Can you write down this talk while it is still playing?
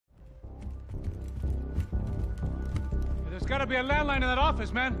gotta be a landline in that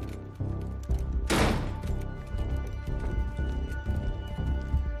office, man.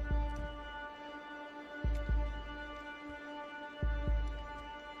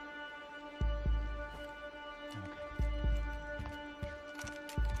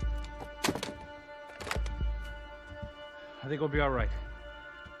 I think we'll be all right.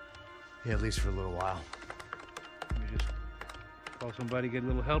 Yeah, at least for a little while. Let me just call somebody, get a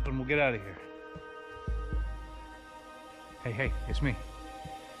little help, and we'll get out of here. Hey, it's me.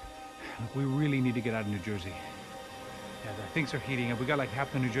 Look, we really need to get out of New Jersey. Yeah, things are heating up. We got like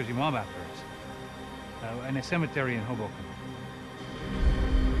half the New Jersey mob after us. And a cemetery in Hoboken.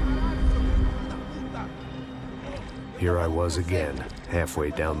 Here I was again,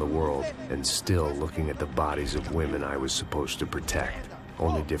 halfway down the world, and still looking at the bodies of women I was supposed to protect.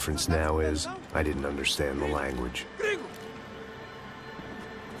 Only difference now is, I didn't understand the language.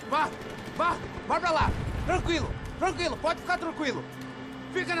 Vai pra lá! Tranquilo, pode ficar tranquilo.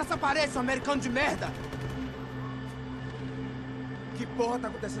 Fica nessa parede, seu americano de merda! Que porra tá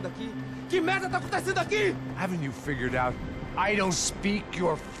acontecendo aqui? Que merda tá acontecendo aqui? Haven't you figured out I don't speak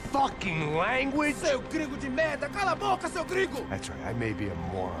your fucking language? Seu gringo de merda! Cala a boca, seu gringo! That's right, I may be a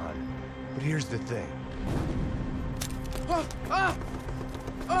moron. But here's the thing.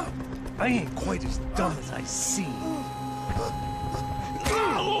 I ain't quite as dumb as I seem.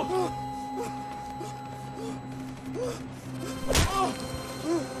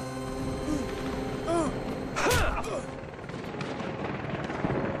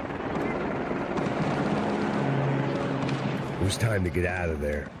 It was time to get out of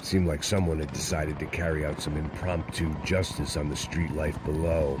there. It seemed like someone had decided to carry out some impromptu justice on the street life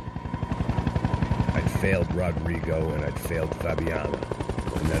below. I'd failed Rodrigo and I'd failed Fabiana.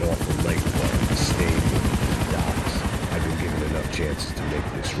 And that awful night club, the stage, the docks. I'd been given enough chances to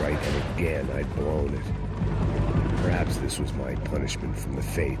make this right, and again I'd blown it. Perhaps this was my punishment from the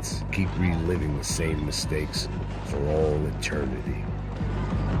fates. Keep reliving the same mistakes for all eternity.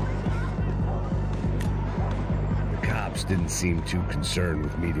 Didn't seem too concerned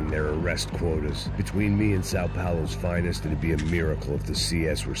with meeting their arrest quotas. Between me and Sao Paulo's finest, it'd be a miracle if the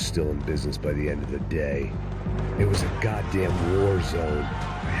CS were still in business by the end of the day. It was a goddamn war zone.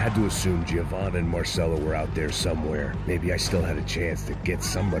 I had to assume Giovanna and Marcelo were out there somewhere. Maybe I still had a chance to get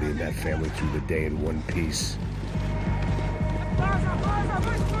somebody in that family through the day in one piece.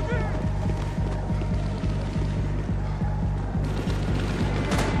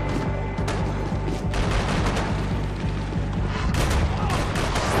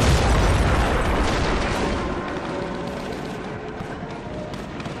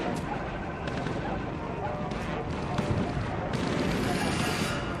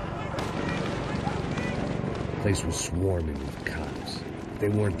 The place was swarming with cops. They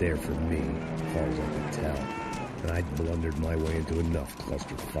weren't there for me, as far as I could tell. And I'd blundered my way into enough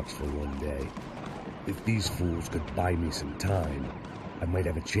clusterfucks for one day. If these fools could buy me some time, I might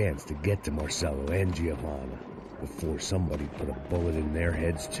have a chance to get to Marcelo and Giovanna before somebody put a bullet in their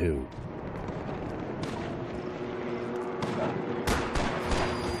heads too.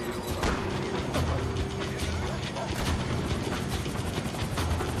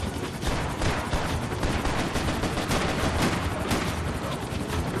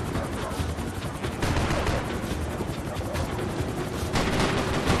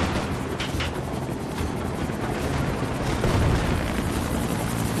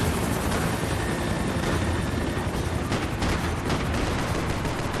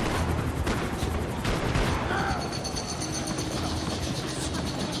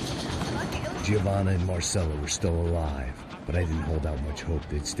 Giovanna and Marcelo were still alive, but I didn't hold out much hope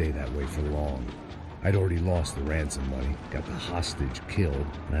they'd stay that way for long. I'd already lost the ransom money, got the hostage killed,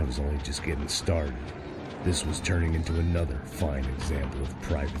 and I was only just getting started. This was turning into another fine example of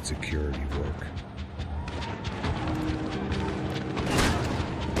private security work.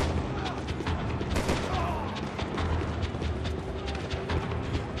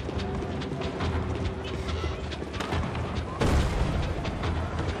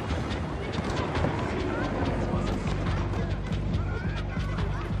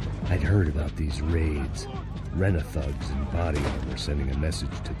 I'd heard about these raids. Rent-a-thugs in body armor sending a message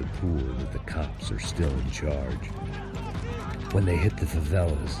to the poor that the cops are still in charge. When they hit the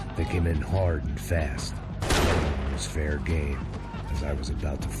favelas, they came in hard and fast. It was fair game, as I was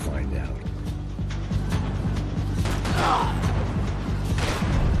about to find out.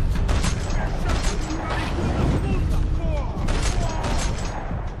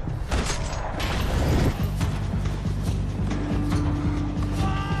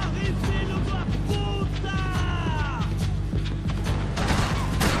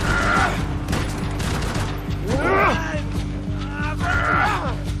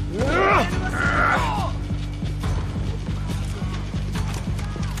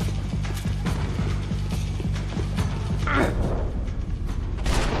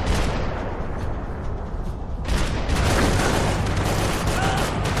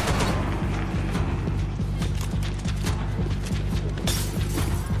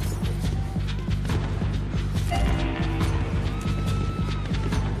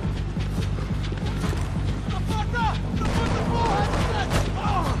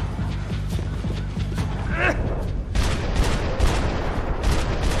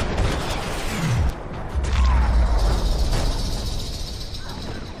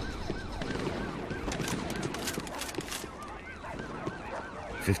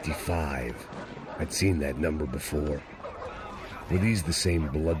 55. I'd seen that number before. Were these the same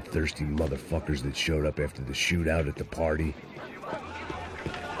bloodthirsty motherfuckers that showed up after the shootout at the party?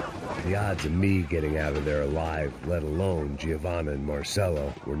 The odds of me getting out of there alive, let alone Giovanna and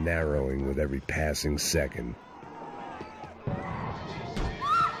Marcello, were narrowing with every passing second.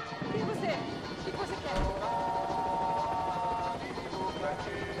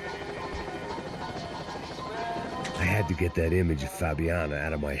 I had to get that image of Fabiana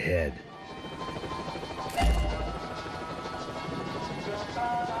out of my head.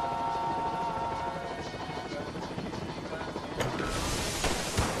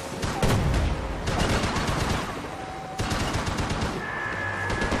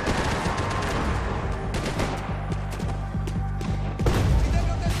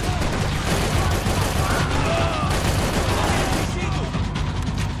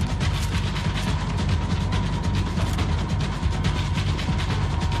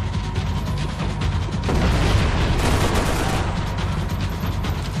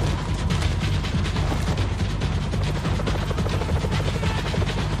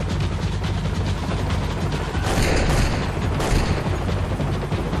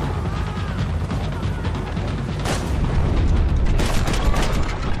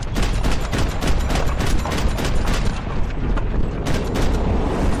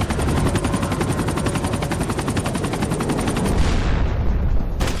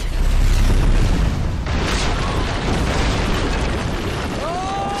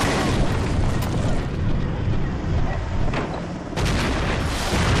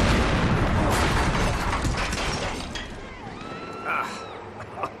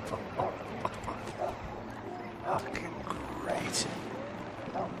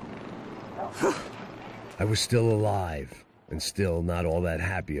 I was still alive, and still not all that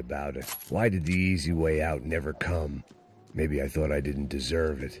happy about it. Why did the easy way out never come? Maybe I thought I didn't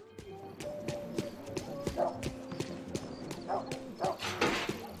deserve it.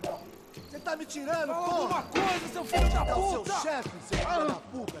 Você tá me tirando, porra? Alguma coisa, seu filho da puta! É o seu chefe, seu filho da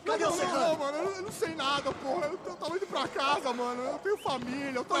puta! Cadê o Serrano? Não, mano, eu não sei nada, porra. Eu tava indo pra casa, mano. Eu tenho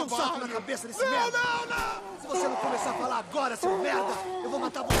família, eu trabalho. Põe um saco na cabeça desse merda! Não! Se você não começar a falar agora, seu merda, eu vou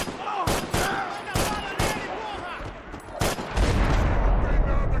matar você!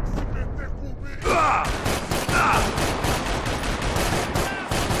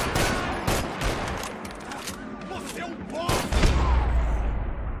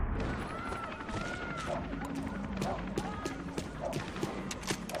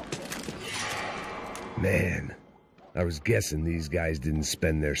 Man, I was guessing these guys didn't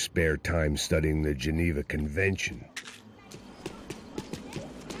spend their spare time studying the Geneva Convention.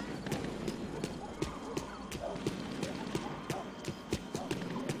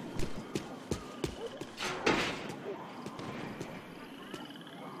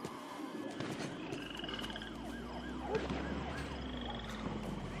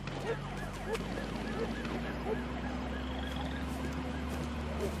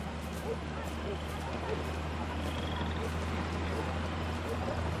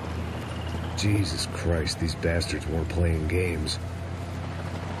 Jesus Christ, these bastards weren't playing games.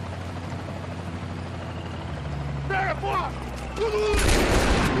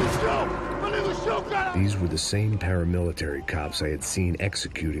 These were the same paramilitary cops I had seen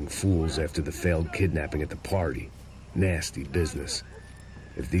executing fools after the failed kidnapping at the party. Nasty business.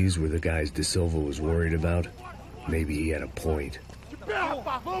 If these were the guys De Silva was worried about, maybe he had a point.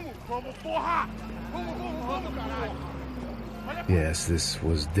 Yes, this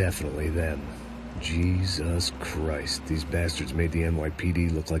was definitely them. Jesus Christ, these bastards made the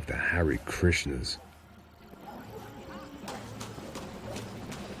NYPD look like the Hare Krishnas.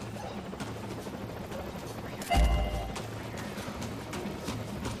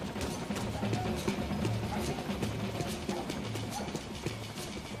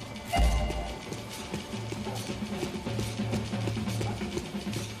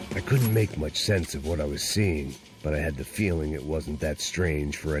 I couldn't make much sense of what I was seeing, but I had the feeling it wasn't that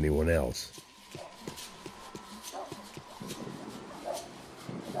strange for anyone else.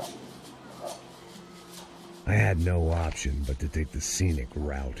 I had no option but to take the scenic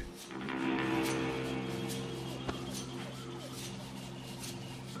route.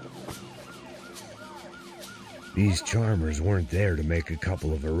 These charmers weren't there to make a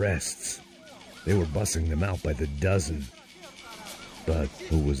couple of arrests. They were bussing them out by the dozen. But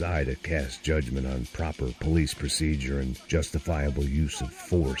who was I to cast judgment on proper police procedure and justifiable use of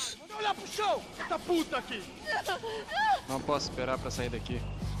force? Não posso esperar pra sair daqui.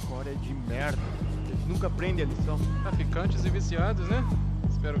 História de merda. Eles nunca aprendem a lição. Traficantes e viciados, né?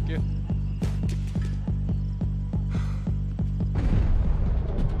 Espero o quê?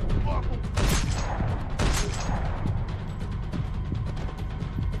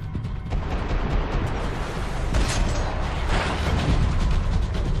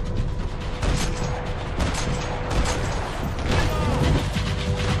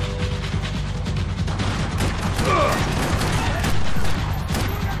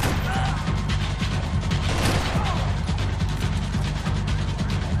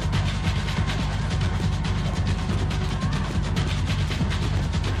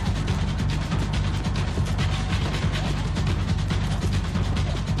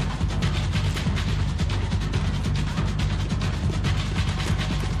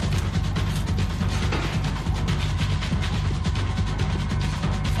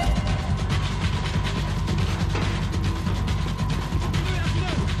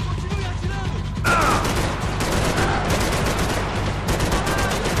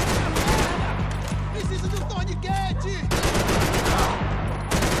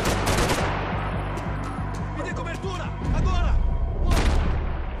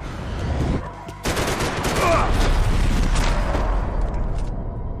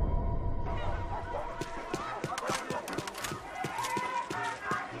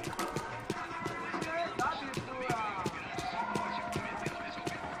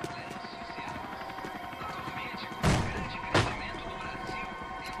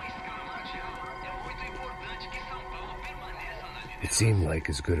 It seemed like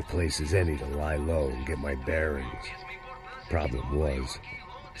as good a place as any to lie low and get my bearings. Problem was,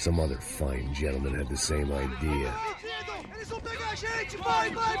 some other fine gentleman had the same idea.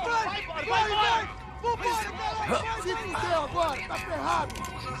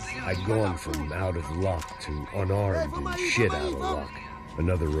 I'd gone from out of luck to unarmed and shit out of luck.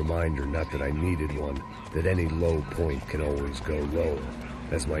 Another reminder, not that I needed one, that any low point can always go lower,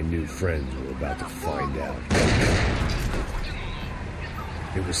 as my new friends were about to find out.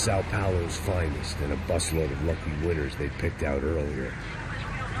 It was Sao Paulo's finest, and a busload of lucky winners they'd picked out earlier.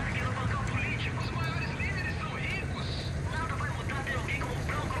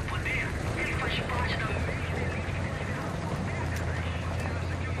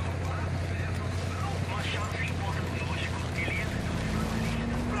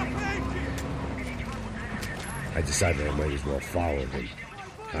 I decided I might as well follow them.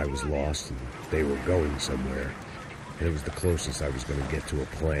 I was lost, and they were going somewhere. And it was the closest I was going to get to a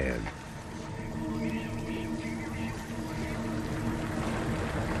plan.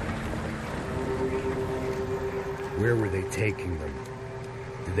 Where were they taking them?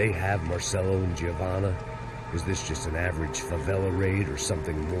 Did they have Marcelo and Giovanna? Was this just an average favela raid or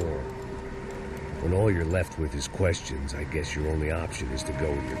something more? When all you're left with is questions, I guess your only option is to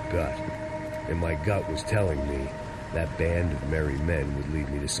go with your gut. And my gut was telling me that band of merry men would lead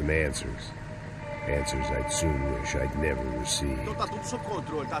me to some answers. Answers I'd soon wish I'd never received.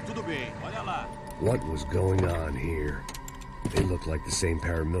 What was going on here? They looked like the same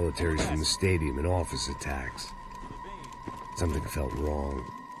paramilitaries from the stadium in office attacks. Something felt wrong.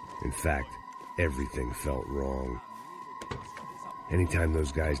 In fact, everything felt wrong. Anytime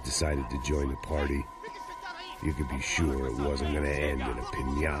those guys decided to join the party, you could be sure it wasn't going to end in a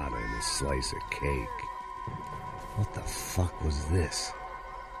piñata and a slice of cake. What the fuck was this?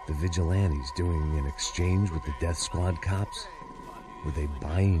 The vigilantes doing an exchange with the death squad cops? Were they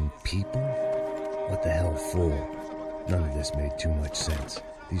buying people? What the hell for? None of this made too much sense.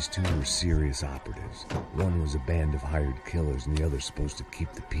 These two were serious operatives. One was a band of hired killers and the other supposed to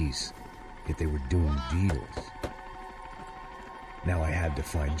keep the peace. Yet they were doing deals. Now I had to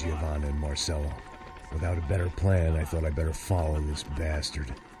find Giovanna and Marcelo. Without a better plan, I thought I'd better follow this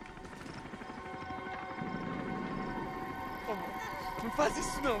bastard. Não faz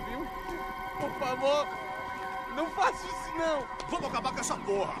isso não, viu? Por favor, não faça isso não. Vamos acabar com essa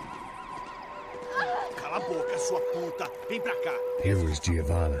porra. Cala a boca, sua puta. Vem pra cá. Here was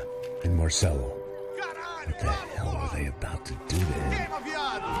Giovanna and Marcelo. What the hell were they about to do to him? Queima,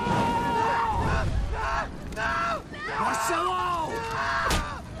 viado. Não! Marcelo!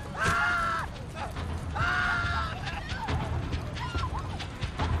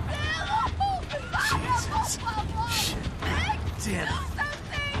 Jesus. Shit. Damn it.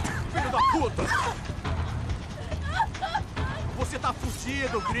 Filho da puta! Você tá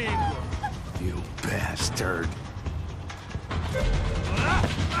fudido, gringo! You bastard!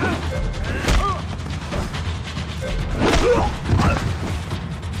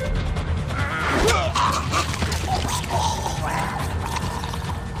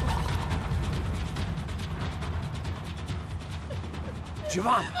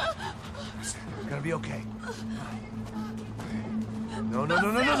 Giovanna! It's gonna be okay. No. You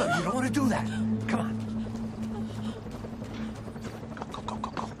don't want to do that. Come on. Go.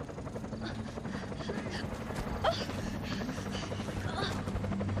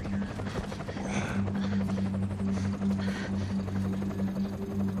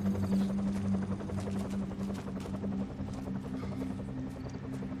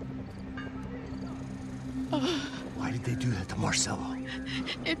 Why did they do that to Marcelo?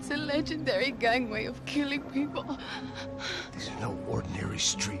 It's a legendary gang way of killing people. These are no ordinary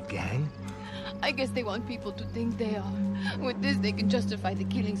street gang. I guess they want people to think they are. With this, they can justify the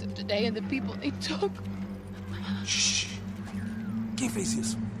killings of today and the people they took. Shh. Quem fez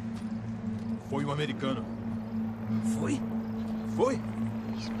isso? Foi americano. Foi?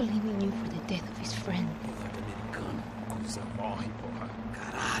 He's blaming you for the death of his friend. Americano. Coisa morre, porra.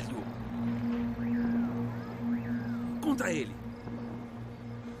 Caralho. Contra ele.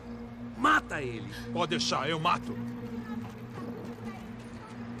 Mata ele. Pode deixar, eu mato.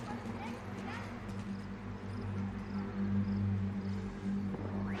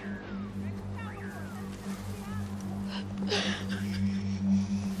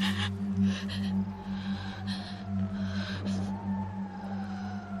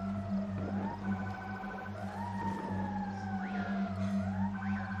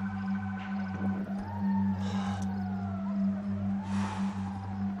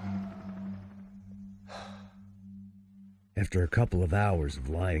 After a couple of hours of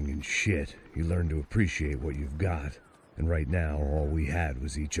lying and shit, you learn to appreciate what you've got. And right now, all we had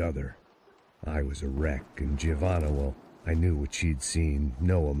was each other. I was a wreck, and Giovanna, well, I knew what she'd seen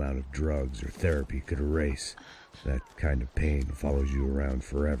no amount of drugs or therapy could erase. That kind of pain follows you around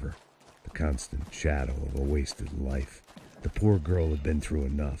forever. The constant shadow of a wasted life. The poor girl had been through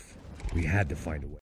enough. We had to find a way.